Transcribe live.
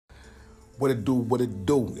What it do, what it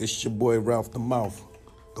do? It's your boy Ralph the Mouth,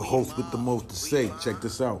 the host with the most to say. Check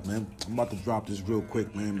this out, man. I'm about to drop this real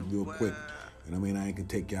quick, man, real quick. And I mean, I ain't gonna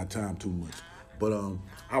take y'all time too much. But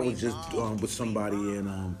I was just with somebody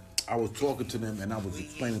and I was talking to them and I was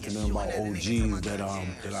explaining to them about OGs that I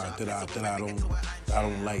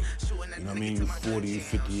don't like. You know what I mean? You're 40,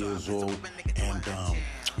 50 years old and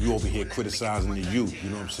you over here criticizing the youth, you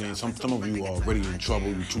know what I'm saying? Some of you are already in trouble,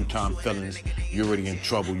 you two-time felons, you're already in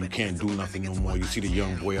trouble, you can't do nothing no more. You see the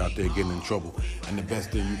young boy out there getting in trouble, and the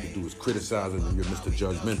best thing you can do is criticize him and you're Mr.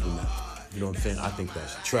 Judgmental now. You know what I'm saying? I think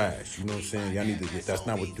that's trash. You know what I'm saying? Y'all need to get, that's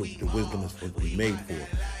not what the wisdom is supposed to be made for. You know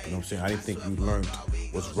what I'm saying? I didn't think you learned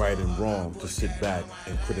what's right and wrong to sit back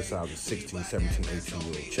and criticize a 16, 17,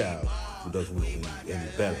 18-year-old child who doesn't know any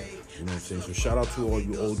better. You know what I'm saying? So shout out to all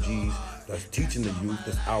you OGs that's teaching the youth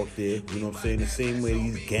that's out there. You know what I'm saying? The same way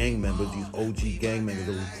these gang members, these OG gang members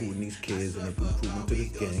are recruiting these kids and they're recruiting them to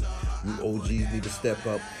this gang. You OGs need to step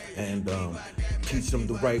up and teach them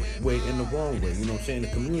the right way and the wrong way. You know what I'm saying? The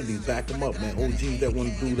communities back them up, man. OGs that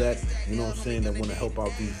want to do that, you know what I'm saying, that want to help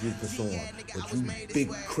out these youth and so on. But you big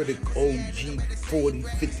critic OG, 40,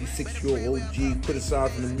 56-year-old OG,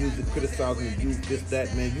 criticizing the music, criticizing the youth, this,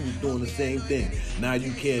 that, man, you was doing the same thing. Now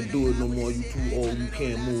you can't do it no more. You too old, you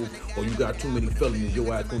can't move, or you got too many felonies.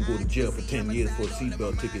 Your ass gonna go to jail for 10 years for a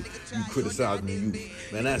seatbelt ticket. You criticizing the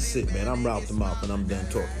youth. Man, that's it, man. I'm Ralph the Mouth and I'm done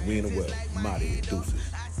talking. We in the well. I'm out of here. Deuces.